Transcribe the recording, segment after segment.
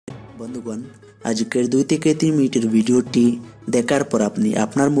বন্ধুগণ, আজকের 2 থেকে 3 মিনিটের ভিডিওটি দেখার পর আপনি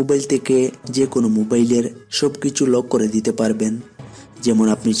আপনার মোবাইল থেকে যে কোনো মোবাইলের সবকিছু লক করে দিতে পারবেন। যেমন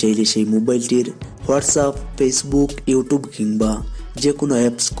আপনি চাইলে সেই মোবাইলটির হোয়াটসঅ্যাপ, ফেসবুক, ইউটিউব কিংবা যে কোনো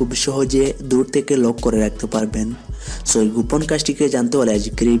অ্যাপস খুব সহজে দূর থেকে লক করে রাখতে পারবেন। সো এই গোপন কাজটিকে জানতে হলে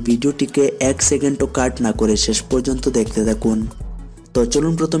আজকের এই ভিডিওটিকে 1 সেকেন্ডও কাট না করে শেষ পর্যন্ত দেখতে থাকুন। তো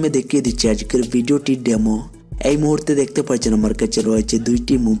চলুন প্রথমে দেখিয়ে দিচ্ছি আজকের ভিডিওটির ডেমো। এই মুহূর্তে দেখতে পাচ্ছেন আমার কাছে রয়েছে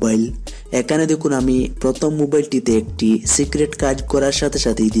 2টি মোবাইল। এখানে দেখুন আমি প্রথম মোবাইলটিতে একটি সিক্রেট কাজ করার সাথে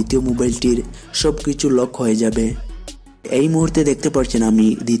সাথেই দ্বিতীয় মোবাইলটির সবকিছু লক হয়ে যাবে। এই মুহূর্তে দেখতে পাচ্ছেন আমি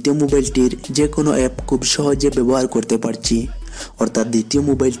দ্বিতীয় মোবাইলটির যে কোনো অ্যাপ খুব সহজে ব্যবহার করতে পারছি, অর্থাৎ দ্বিতীয়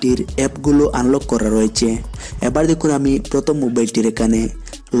মোবাইলটির অ্যাপগুলো আনলক করা রয়েছে। এবার দেখুন আমি প্রথম মোবাইলটির এখানে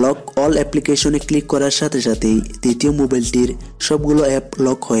লক অল অ্যাপ্লিকেশনে ক্লিক করার সাথে সাথেই দ্বিতীয় মোবাইলটির সবগুলো অ্যাপ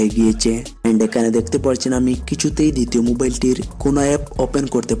লক হয়ে গিয়েছে। অ্যান্ড এখানে দেখতে পাচ্ছেন আমি কিছুতেই দ্বিতীয় মোবাইলটির কোনো অ্যাপ ওপেন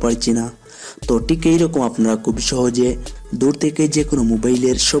করতে পারছি না। তো ঠিক এইরকম আপনারা খুব সহজে দূর থেকে যে কোনো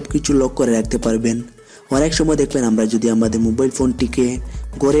মোবাইলের সবকিছু লক করে রাখতে পারবেন। অনেক সময় দেখবেন আমরা যদি আমাদের মোবাইল ফোনটিকে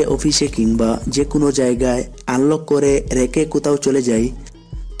ঘরে, অফিসে কিংবা যে কোনো জায়গায় আনলক করে রেখে কোথাও চলে যাই,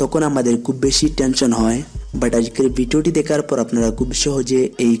 তখন আমাদের খুব বেশি টেনশন হয়। বাট আজকের ভিডিওটি দেখার পর আপনারা খুব সহজে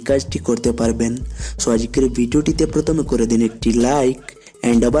এই কাজটি করতে পারবেন। সো আজকের ভিডিওটিতে প্রথমে করে দিন একটি লাইক,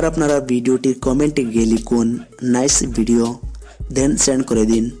 অ্যান্ড আবার আপনারা ভিডিওটির কমেন্টে গিয়ে লিখুন নাইস ভিডিও, দেন সেন্ড করে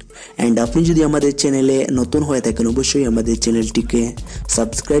দিন। অ্যান্ড আপনি যদি আমাদের চ্যানেলে নতুন হয়ে থাকেন অবশ্যই আমাদের চ্যানেলটিকে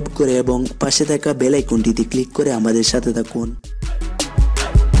সাবস্ক্রাইব করে এবং পাশে থাকা বেল আইকনটিতে ক্লিক করে আমাদের সাথে থাকুন।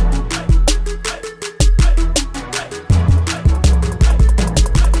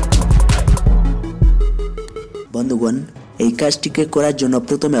 বন্ধুগণ, এই কাজটিকে করার জন্য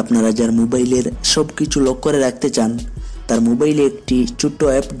প্রথমে আপনারা যার মোবাইলের সবকিছু লক করে রাখতে চান তার মোবাইলে একটি ছোট্ট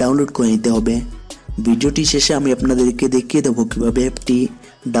অ্যাপ ডাউনলোড করে নিতে হবে। ভিডিওটি শেষে আমি আপনাদেরকে দেখিয়ে দেবো কীভাবে অ্যাপটি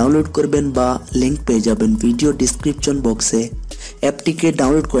ডাউনলোড করবেন বা লিঙ্ক পেয়ে যাবেন ভিডিও ডিসক্রিপশন বক্সে। অ্যাপটিকে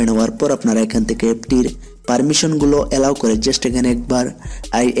ডাউনলোড করে নেওয়ার পর আপনারা এখান থেকে অ্যাপটির পারমিশনগুলো অ্যালাউ করে জাস্ট এখানে একবার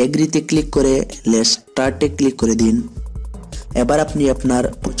আই এগ্রিতে ক্লিক করে লেটস স্টার্টে ক্লিক করে দিন। এবার আপনি আপনার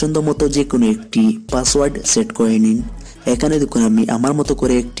পছন্দ মতো যে কোনো একটি পাসওয়ার্ড সেট করে নিন। এখানে দেখুন আমি আমার মতো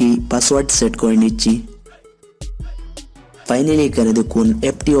করে একটি পাসওয়ার্ড সেট করে নিচ্ছি। ফাইনালি এখানে দেখুন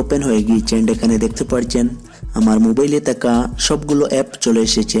অ্যাপটি ওপেন হয়ে গিয়েছে, অ্যান্ড এখানে দেখতে পাচ্ছেন আমার মোবাইলে থাকা সবগুলো অ্যাপ চলে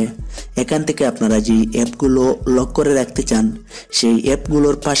এসেছে। এখান থেকে আপনারা যে অ্যাপগুলো লক করে রাখতে চান সেই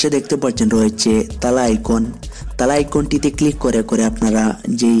অ্যাপগুলোর পাশে দেখতে পাচ্ছেন রয়েছে তালা আইকন। তালা আইকনটিতে ক্লিক করে করে আপনারা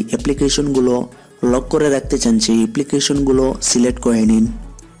যেই অ্যাপ্লিকেশনগুলো লক করে রাখতে চান সেই অ্যাপ্লিকেশনগুলো সিলেক্ট করে নিন।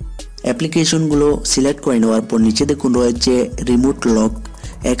 অ্যাপ্লিকেশনগুলো সিলেক্ট করে নেওয়ার পর নিচে দেখুন রয়েছে রিমোট লক।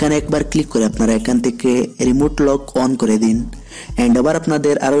 এখানে একবার ক্লিক করে আপনারা এখান থেকে রিমোট লক অন করে দিন। অ্যান্ড আবার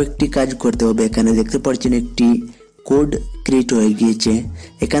আপনাদের আরও একটি কাজ করতে হবে। এখানে দেখতে পাচ্ছেন একটি কোড ক্রিয়েট হয়ে গিয়েছে।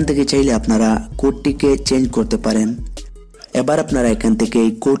 এখান থেকে চাইলে আপনারা কোডটিকে চেঞ্জ করতে পারেন। এবার আপনারা এখান থেকে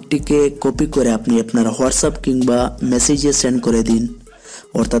এই কোডটিকে কপি করে আপনি আপনার হোয়াটসঅ্যাপ কিংবা মেসেজে সেন্ড করে দিন।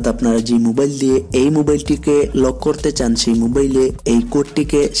 অর্থাৎ আপনারা যে মোবাইল দিয়ে এই মোবাইলটিকে লক করতে চান সেই মোবাইলে এই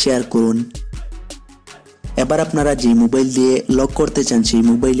কোডটিকে শেয়ার করুন। এবার আপনারা যে মোবাইল দিয়ে লক করতে চান সেই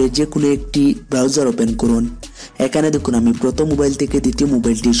মোবাইলে যে কোনো একটি ব্রাউজার ওপেন করুন। এখানে দেখুন আমি প্রথম মোবাইল থেকে দ্বিতীয়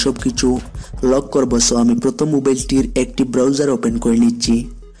মোবাইলটির সবকিছু লক করবো। সো আমি প্রথম মোবাইলটির একটি ব্রাউজার ওপেন করে নিচ্ছি।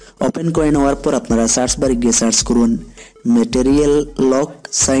 ওপেন করে নেওয়ার পর আপনারা সার্চ বারে গিয়ে সার্চ করুন material lock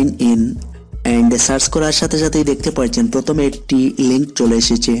sign in, and search করার সাথে সাথেই দেখতে পাচ্ছেন প্রথমে একটি লিঙ্ক চলে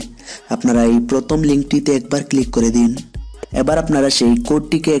এসেছে। আপনারা এই প্রথম লিঙ্কটিতে একবার ক্লিক করে দিন। এবার আপনারা সেই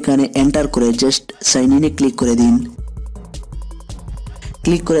কোডটিকে এখানে এন্টার করে জাস্ট সাইন ইনে ক্লিক করে দিন।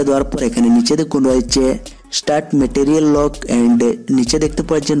 ক্লিক করে দেওয়ার পর এখানে নিচে দেখুন রয়েছে স্টার্ট ম্যাটেরিয়াল লক, অ্যান্ড নিচে দেখতে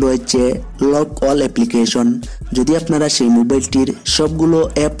পাচ্ছেন রয়েছে লক অল অ্যাপ্লিকেশন। যদি আপনারা সেই মোবাইলটির সবগুলো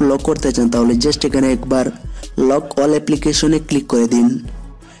অ্যাপ লক করতে চান তাহলে জাস্ট এখানে একবার লক অল অ্যাপ্লিকেশনে ক্লিক করে দিন।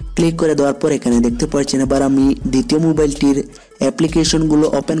 ক্লিক করে দেওয়ার পর এখানে দেখতে পাচ্ছেন এবার আমি দ্বিতীয় মোবাইলটির অ্যাপ্লিকেশনগুলো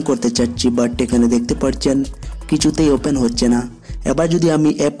ওপেন করতে চাচ্ছি, বাট এখানে দেখতে পাচ্ছেন কিছুতেই ওপেন হচ্ছে না। এবার যদি আমি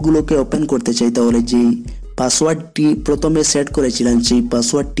অ্যাপগুলোকে ওপেন করতে চাই তাহলে যেই পাসওয়ার্ডটি প্রথমে সেট করেছিলাম সেই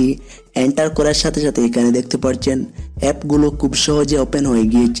পাসওয়ার্ডটি এন্টার করার সাথে সাথে এখানে দেখতে পাচ্ছেন অ্যাপগুলো খুব সহজে ওপেন হয়ে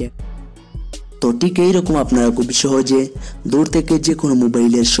গিয়েছে। তো ঠিক এইরকম আপনারা খুব সহজে দূর থেকে যে কোনো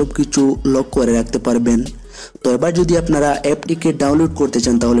মোবাইলের সবকিছু লক করে রাখতে পারবেন। তো এবার যদি আপনারা অ্যাপটিকে ডাউনলোড করতে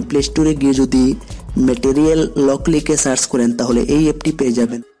চান তাহলে প্লে স্টোরে গিয়ে যদি ম্যাটেরিয়াল লক লিখে সার্চ করেন তাহলে এই অ্যাপটি পেয়ে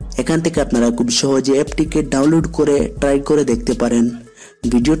যাবেন। এখান থেকে আপনারা খুব সহজে অ্যাপটিকে ডাউনলোড করে ট্রাই করে দেখতে পারেন।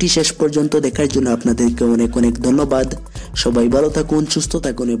 ভিডিওটি শেষ পর্যন্ত দেখার জন্য আপনাদেরকে অনেক অনেক ধন্যবাদ। সবাই ভালো থাকুন, সুস্থ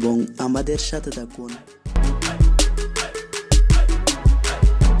থাকুন এবং আমাদের সাথে থাকুন।